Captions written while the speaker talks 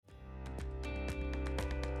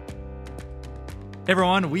Hey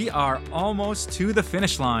everyone, we are almost to the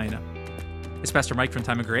finish line. It's Pastor Mike from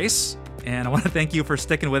Time of Grace, and I want to thank you for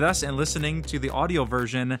sticking with us and listening to the audio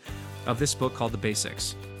version of this book called The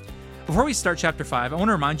Basics. Before we start chapter 5, I want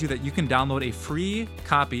to remind you that you can download a free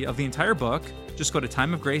copy of the entire book. Just go to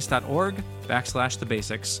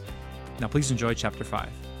timeofgrace.org/thebasics. Now please enjoy chapter 5.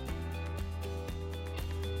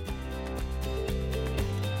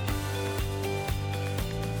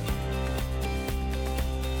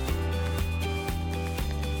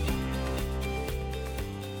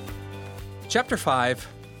 Chapter 5,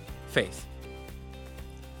 Faith.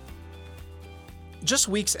 Just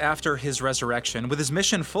weeks after his resurrection, with his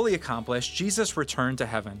mission fully accomplished, Jesus returned to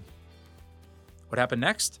heaven. What happened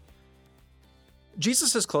next?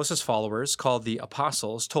 Jesus' closest followers, called the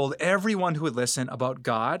apostles, told everyone who would listen about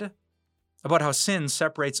God, about how sin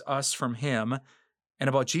separates us from him, and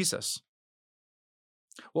about Jesus.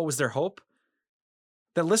 What was their hope?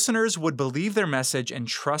 That listeners would believe their message and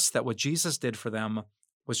trust that what Jesus did for them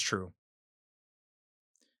was true.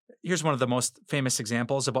 Here's one of the most famous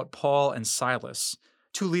examples about Paul and Silas,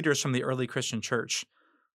 two leaders from the early Christian church.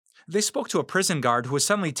 They spoke to a prison guard who was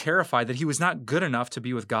suddenly terrified that he was not good enough to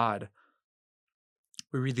be with God.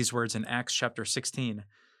 We read these words in Acts chapter 16.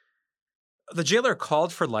 The jailer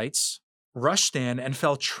called for lights, rushed in, and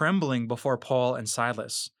fell trembling before Paul and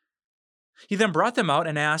Silas. He then brought them out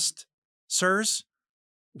and asked, "Sirs,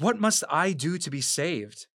 what must I do to be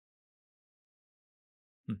saved?"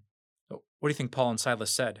 What do you think Paul and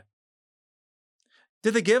Silas said?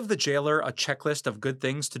 Did they give the jailer a checklist of good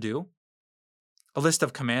things to do? A list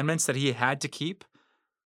of commandments that he had to keep?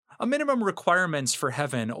 A minimum requirements for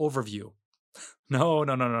heaven overview?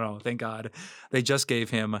 No, thank God. They just gave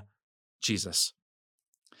him Jesus.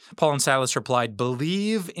 Paul and Silas replied,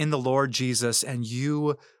 "Believe in the Lord Jesus and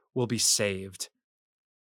you will be saved."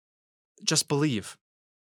 Just believe.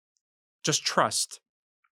 Just trust.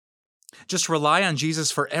 Just rely on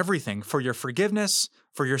Jesus for everything, for your forgiveness,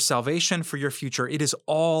 for your salvation, for your future. It is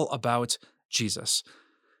all about Jesus.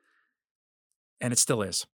 And it still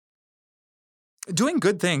is. Doing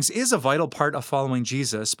good things is a vital part of following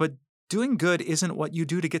Jesus, but doing good isn't what you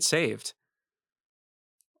do to get saved.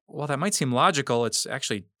 While that might seem logical, it's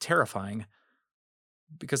actually terrifying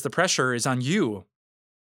because the pressure is on you.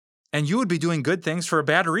 And you would be doing good things for a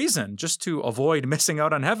bad reason, just to avoid missing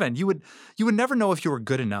out on heaven. You would never know if you were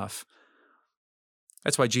good enough.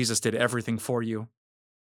 That's why Jesus did everything for you.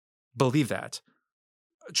 Believe that.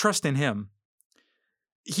 Trust in him.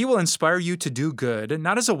 He will inspire you to do good,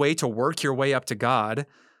 not as a way to work your way up to God,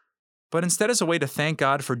 but instead as a way to thank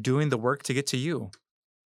God for doing the work to get to you.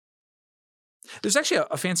 There's actually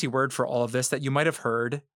a fancy word for all of this that you might have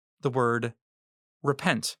heard, the word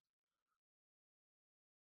repent.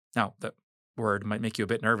 Now, that word might make you a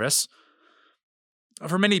bit nervous.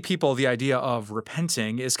 For many people, the idea of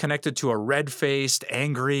repenting is connected to a red-faced,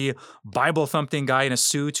 angry, Bible-thumping guy in a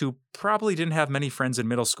suit who probably didn't have many friends in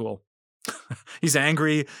middle school. He's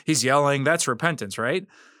angry, he's yelling, that's repentance, right?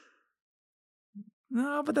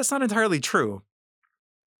 No, but that's not entirely true.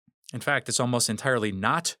 In fact, it's almost entirely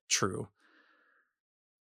not true.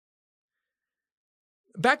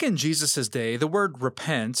 Back in Jesus' day, the word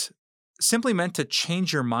repent simply meant to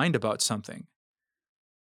change your mind about something.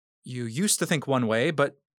 You used to think one way,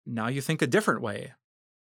 but now you think a different way.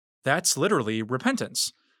 That's literally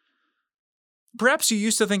repentance. Perhaps you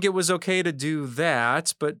used to think it was okay to do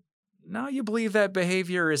that, but now you believe that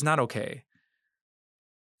behavior is not okay.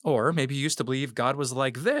 Or maybe you used to believe God was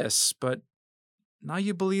like this, but now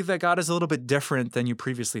you believe that God is a little bit different than you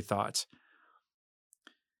previously thought.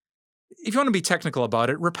 If you want to be technical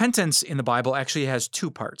about it, repentance in the Bible actually has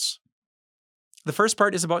two parts. The first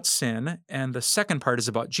part is about sin, and the second part is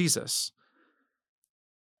about Jesus.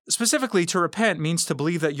 Specifically, to repent means to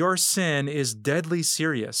believe that your sin is deadly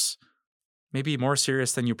serious, maybe more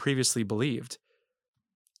serious than you previously believed.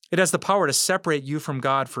 It has the power to separate you from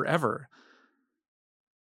God forever.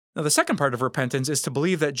 Now, the second part of repentance is to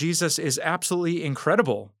believe that Jesus is absolutely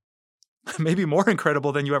incredible, maybe more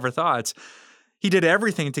incredible than you ever thought. He did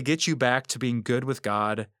everything to get you back to being good with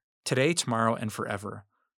God today, tomorrow, and forever.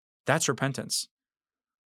 That's repentance.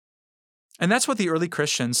 And that's what the early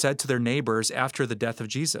Christians said to their neighbors after the death of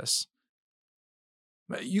Jesus.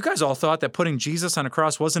 You guys all thought that putting Jesus on a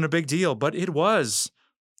cross wasn't a big deal, but it was.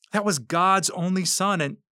 That was God's only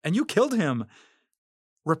son, and you killed him.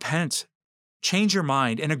 Repent, change your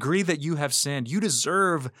mind, and agree that you have sinned. You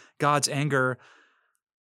deserve God's anger,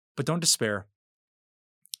 but don't despair.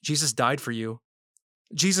 Jesus died for you.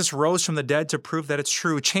 Jesus rose from the dead to prove that it's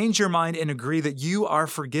true. Change your mind and agree that you are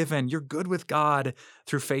forgiven. You're good with God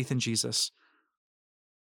through faith in Jesus.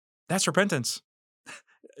 That's repentance.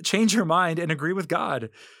 Change your mind and agree with God.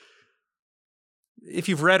 If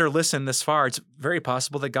you've read or listened this far, it's very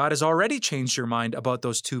possible that God has already changed your mind about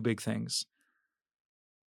those two big things.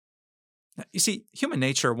 You see, human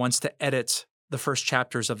nature wants to edit the first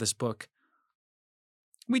chapters of this book.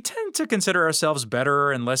 We tend to consider ourselves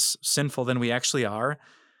better and less sinful than we actually are.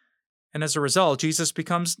 And as a result, Jesus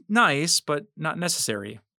becomes nice, but not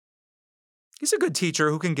necessary. He's a good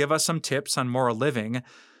teacher who can give us some tips on moral living,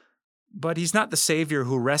 but he's not the Savior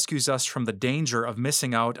who rescues us from the danger of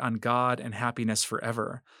missing out on God and happiness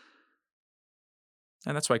forever.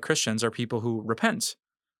 And that's why Christians are people who repent.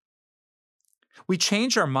 We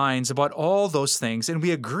change our minds about all those things, and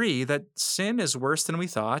we agree that sin is worse than we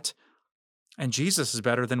thought, and Jesus is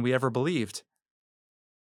better than we ever believed.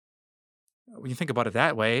 When you think about it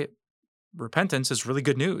that way, repentance is really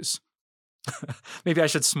good news. Maybe I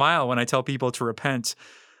should smile when I tell people to repent,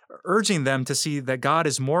 urging them to see that God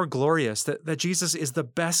is more glorious, that Jesus is the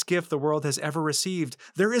best gift the world has ever received.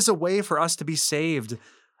 There is a way for us to be saved.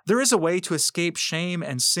 There is a way to escape shame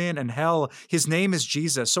and sin and hell. His name is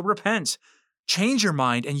Jesus. So repent, change your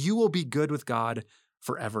mind, and you will be good with God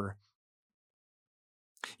forever.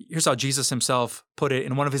 Here's how Jesus himself put it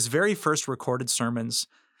in one of his very first recorded sermons.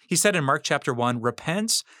 He said in Mark chapter 1,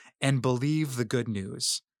 repent and believe the good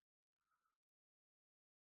news.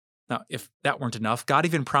 Now, if that weren't enough, God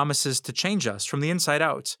even promises to change us from the inside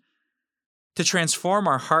out, to transform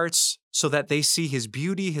our hearts so that they see his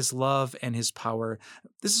beauty, his love, and his power.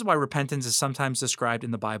 This is why repentance is sometimes described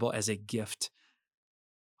in the Bible as a gift.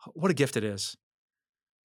 What a gift it is.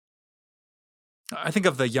 I think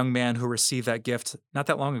of the young man who received that gift not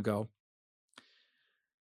that long ago.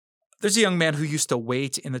 There's a young man who used to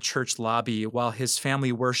wait in the church lobby while his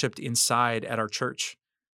family worshiped inside at our church.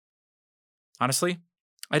 Honestly,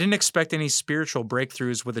 I didn't expect any spiritual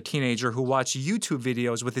breakthroughs with a teenager who watched YouTube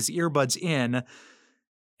videos with his earbuds in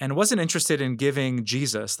and wasn't interested in giving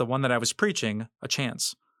Jesus, the one that I was preaching, a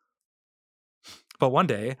chance. But one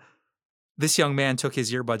day, this young man took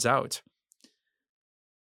his earbuds out.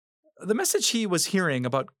 The message he was hearing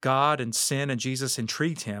about God and sin and Jesus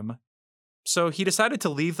intrigued him, so he decided to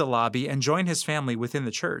leave the lobby and join his family within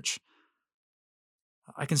the church.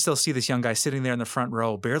 I can still see this young guy sitting there in the front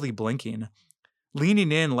row, barely blinking,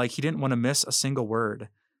 leaning in like he didn't want to miss a single word.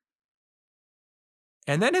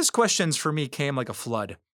 And then his questions for me came like a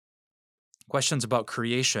flood. Questions about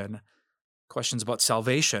creation, questions about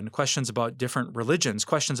salvation, questions about different religions,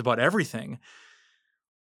 questions about everything.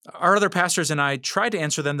 Our other pastors and I tried to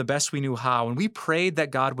answer them the best we knew how, and we prayed that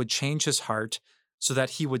God would change his heart so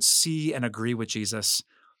that he would see and agree with Jesus.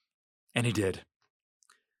 And he did.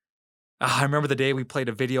 I remember the day we played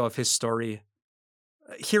a video of his story,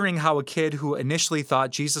 hearing how a kid who initially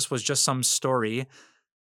thought Jesus was just some story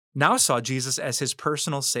now saw Jesus as his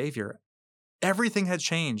personal savior. Everything had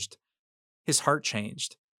changed. His heart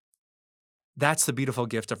changed. That's the beautiful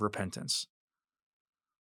gift of repentance.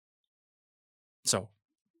 So,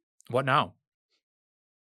 what now?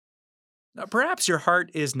 Perhaps your heart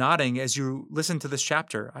is nodding as you listen to this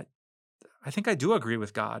chapter. I think I do agree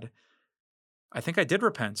with God. I think I did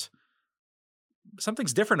repent.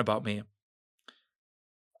 Something's different about me.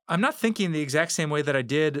 I'm not thinking the exact same way that I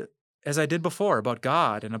did as I did before about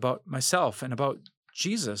God and about myself and about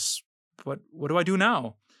Jesus. What do I do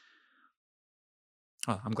now?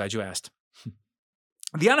 Oh, I'm glad you asked.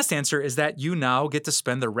 The honest answer is that you now get to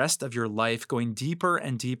spend the rest of your life going deeper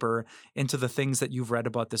and deeper into the things that you've read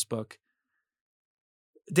about this book.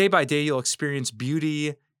 Day by day, you'll experience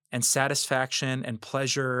beauty and satisfaction and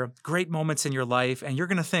pleasure, great moments in your life, and you're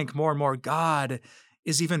going to think more and more, God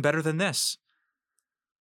is even better than this.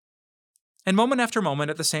 And moment after moment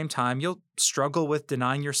at the same time, you'll struggle with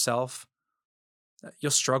denying yourself.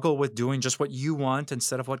 You'll struggle with doing just what you want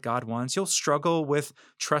instead of what God wants. You'll struggle with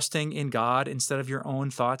trusting in God instead of your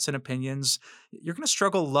own thoughts and opinions. You're going to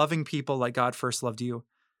struggle loving people like God first loved you.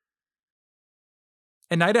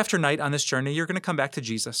 And night after night on this journey, you're going to come back to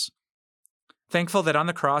Jesus, thankful that on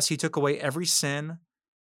the cross, he took away every sin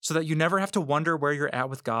so that you never have to wonder where you're at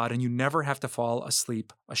with God and you never have to fall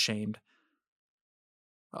asleep ashamed.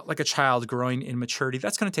 Like a child growing in maturity,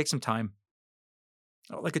 that's going to take some time.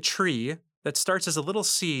 Like a tree that starts as a little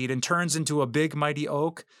seed and turns into a big, mighty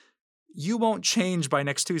oak, you won't change by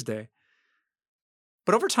next Tuesday.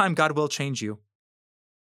 But over time, God will change you.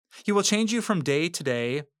 He will change you from day to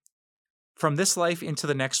day, from this life into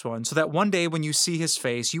the next one, so that one day when you see his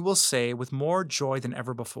face, you will say with more joy than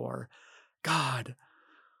ever before, God.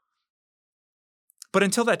 But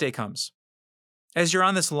until that day comes, as you're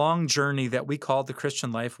on this long journey that we call the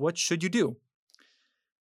Christian life, what should you do?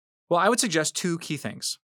 Well, I would suggest two key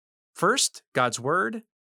things. First, God's word.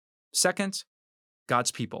 Second,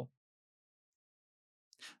 God's people.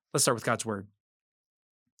 Let's start with God's word.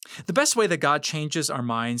 The best way that God changes our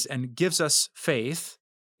minds and gives us faith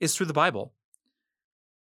is through the Bible.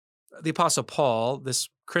 The Apostle Paul, this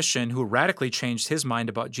Christian who radically changed his mind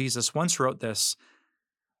about Jesus, once wrote this: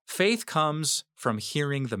 "Faith comes from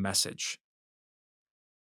hearing the message."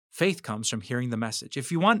 Faith comes from hearing the message.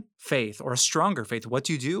 If you want faith or a stronger faith, what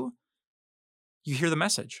do? You hear the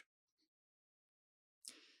message.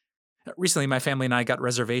 Recently, my family and I got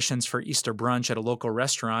reservations for Easter brunch at a local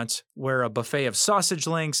restaurant where a buffet of sausage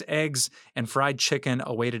links, eggs, and fried chicken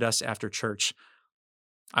awaited us after church.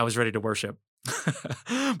 I was ready to worship.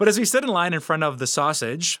 But as we stood in line in front of the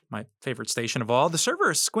sausage, my favorite station of all, the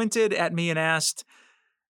server squinted at me and asked,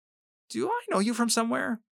 "Do I know you from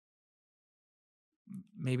somewhere?"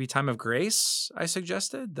 "Maybe Time of Grace," I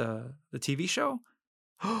suggested, the TV show.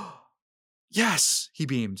 "Yes," he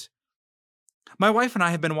beamed. "My wife and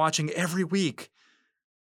I have been watching every week."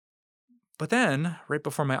 But then, right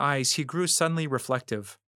before my eyes, he grew suddenly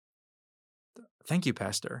reflective. "Thank you,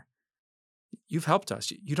 Pastor. You've helped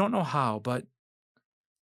us. You don't know how, but..."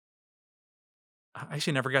 I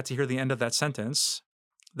actually never got to hear the end of that sentence.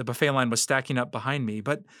 The buffet line was stacking up behind me,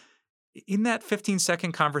 but in that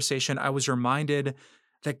 15-second conversation, I was reminded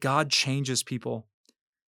that God changes people.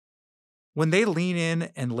 When they lean in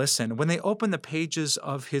and listen, when they open the pages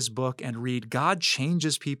of his book and read, God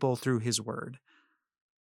changes people through his word.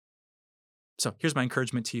 So here's my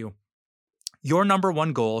encouragement to you. Your number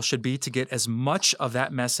one goal should be to get as much of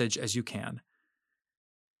that message as you can.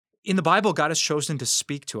 In the Bible, God has chosen to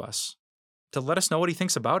speak to us, to let us know what he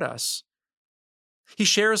thinks about us. He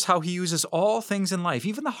shares how he uses all things in life,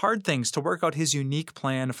 even the hard things, to work out his unique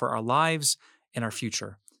plan for our lives and our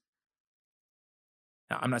future.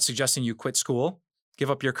 Now, I'm not suggesting you quit school,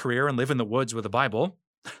 give up your career, and live in the woods with a Bible.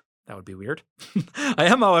 That would be weird. I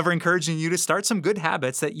am, however, encouraging you to start some good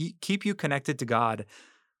habits that keep you connected to God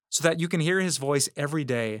so that you can hear his voice every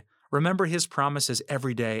day, remember his promises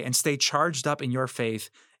every day, and stay charged up in your faith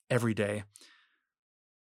every day.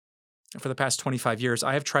 For the past 25 years,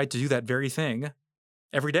 I have tried to do that very thing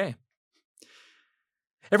every day.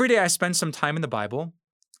 Every day I spend some time in the Bible,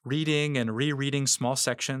 reading and rereading small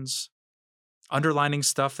sections, underlining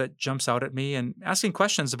stuff that jumps out at me, and asking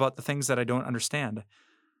questions about the things that I don't understand.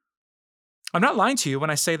 I'm not lying to you when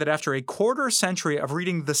I say that after a quarter century of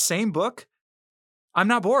reading the same book, I'm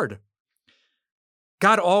not bored.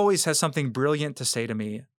 God always has something brilliant to say to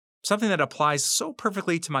me, something that applies so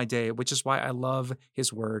perfectly to my day, which is why I love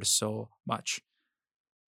his word so much.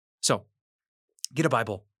 So, get a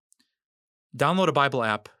Bible. Download a Bible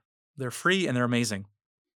app. They're free and they're amazing.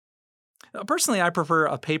 Personally, I prefer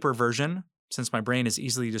a paper version since my brain is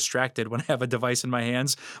easily distracted when I have a device in my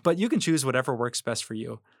hands, but you can choose whatever works best for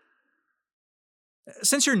you.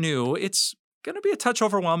 Since you're new, it's going to be a touch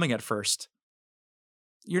overwhelming at first.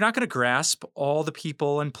 You're not going to grasp all the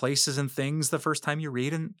people and places and things the first time you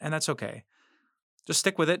read, and that's okay. Just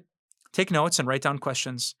stick with it, take notes, and write down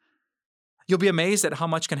questions. You'll be amazed at how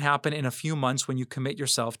much can happen in a few months when you commit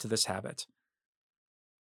yourself to this habit.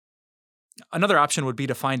 Another option would be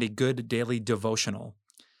to find a good daily devotional.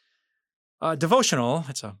 Devotional,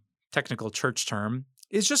 it's a technical church term,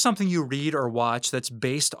 is just something you read or watch that's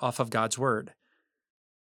based off of God's word.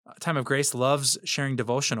 Time of Grace loves sharing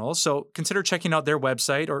devotionals, so consider checking out their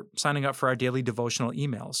website or signing up for our daily devotional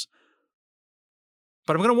emails.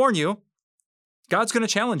 But I'm going to warn you, God's going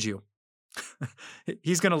to challenge you.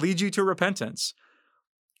 He's going to lead you to repentance.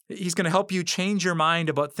 He's going to help you change your mind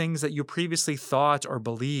about things that you previously thought or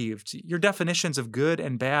believed. Your definitions of good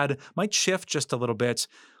and bad might shift just a little bit.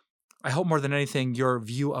 I hope more than anything, your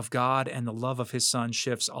view of God and the love of his son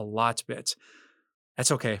shifts a lot bit.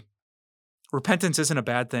 That's okay. Repentance isn't a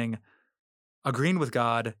bad thing. Agreeing with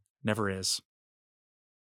God never is.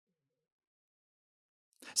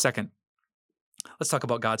 Second, let's talk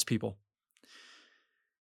about God's people.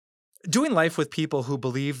 Doing life with people who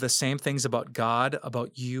believe the same things about God,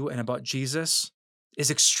 about you, and about Jesus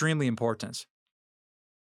is extremely important.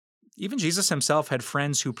 Even Jesus himself had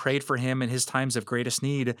friends who prayed for him in his times of greatest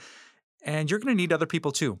need, and you're going to need other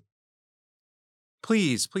people too.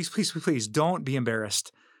 Please, please, please, please don't be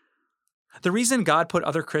embarrassed. The reason God put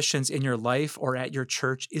other Christians in your life or at your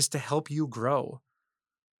church is to help you grow.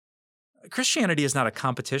 Christianity is not a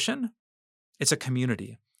competition, it's a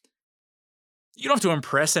community. You don't have to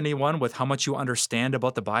impress anyone with how much you understand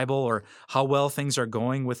about the Bible or how well things are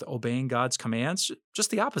going with obeying God's commands, just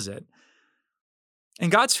the opposite. In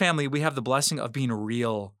God's family, we have the blessing of being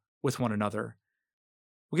real with one another.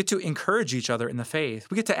 We get to encourage each other in the faith.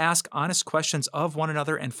 We get to ask honest questions of one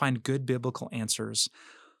another and find good biblical answers.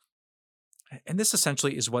 And this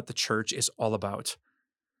essentially is what the church is all about.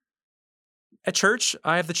 At church,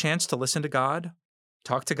 I have the chance to listen to God,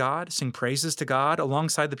 talk to God, sing praises to God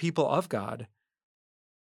alongside the people of God.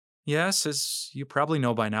 Yes, as you probably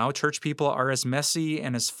know by now, church people are as messy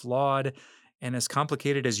and as flawed and as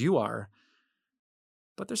complicated as you are.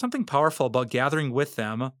 But there's something powerful about gathering with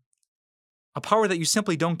them, a power that you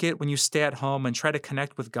simply don't get when you stay at home and try to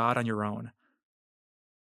connect with God on your own.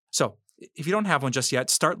 So, if you don't have one just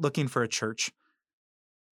yet, start looking for a church.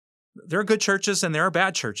 There are good churches and there are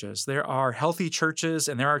bad churches. There are healthy churches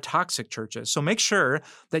and there are toxic churches. So make sure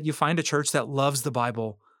that you find a church that loves the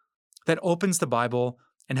Bible, that opens the Bible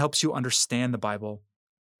and helps you understand the Bible.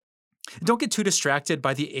 Don't get too distracted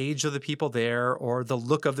by the age of the people there or the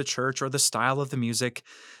look of the church or the style of the music.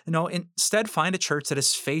 No, instead find a church that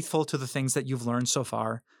is faithful to the things that you've learned so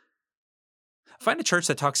far. Find a church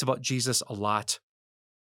that talks about Jesus a lot.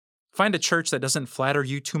 Find a church that doesn't flatter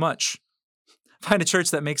you too much. Find a church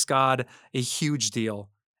that makes God a huge deal,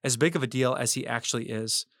 as big of a deal as he actually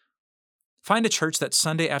is. Find a church that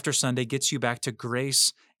Sunday after Sunday gets you back to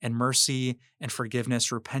grace and mercy and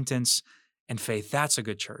forgiveness, repentance and faith. That's a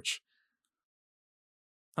good church.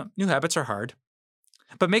 New habits are hard,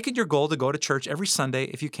 but make it your goal to go to church every Sunday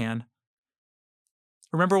if you can.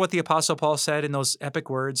 Remember what the Apostle Paul said in those epic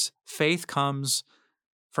words, faith comes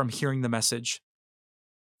from hearing the message.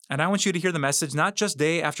 And I want you to hear the message not just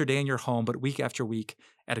day after day in your home, but week after week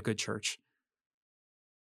at a good church.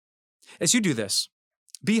 As you do this,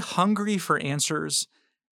 be hungry for answers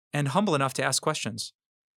and humble enough to ask questions.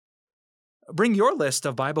 Bring your list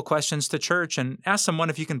of Bible questions to church and ask someone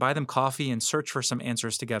if you can buy them coffee and search for some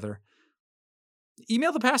answers together.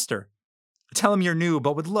 Email the pastor. Tell him you're new,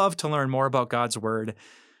 but would love to learn more about God's Word.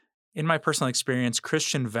 In my personal experience,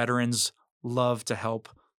 Christian veterans love to help.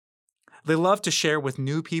 They love to share with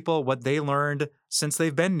new people what they learned since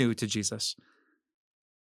they've been new to Jesus.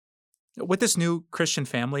 With this new Christian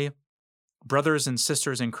family, brothers and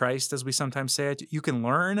sisters in Christ, as we sometimes say it, you can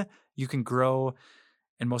learn, you can grow,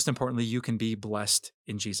 and most importantly, you can be blessed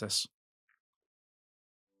in Jesus.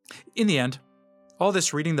 In the end, all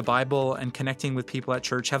this reading the Bible and connecting with people at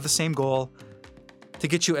church have the same goal: to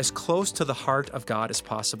get you as close to the heart of God as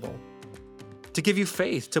possible. To give you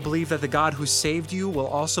faith to believe that the God who saved you will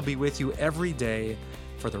also be with you every day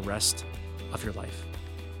for the rest of your life.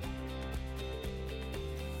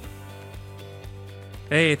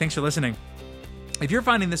 Hey, thanks for listening. If you're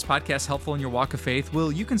finding this podcast helpful in your walk of faith,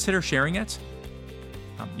 will you consider sharing it?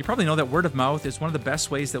 You probably know that word of mouth is one of the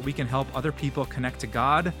best ways that we can help other people connect to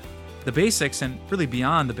God, the basics, and really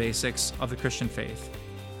beyond the basics of the Christian faith.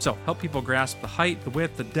 So help people grasp the height, the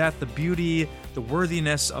width, the depth, the beauty, the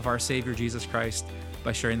worthiness of our Savior, Jesus Christ,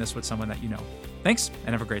 by sharing this with someone that you know. Thanks,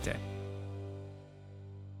 and have a great day.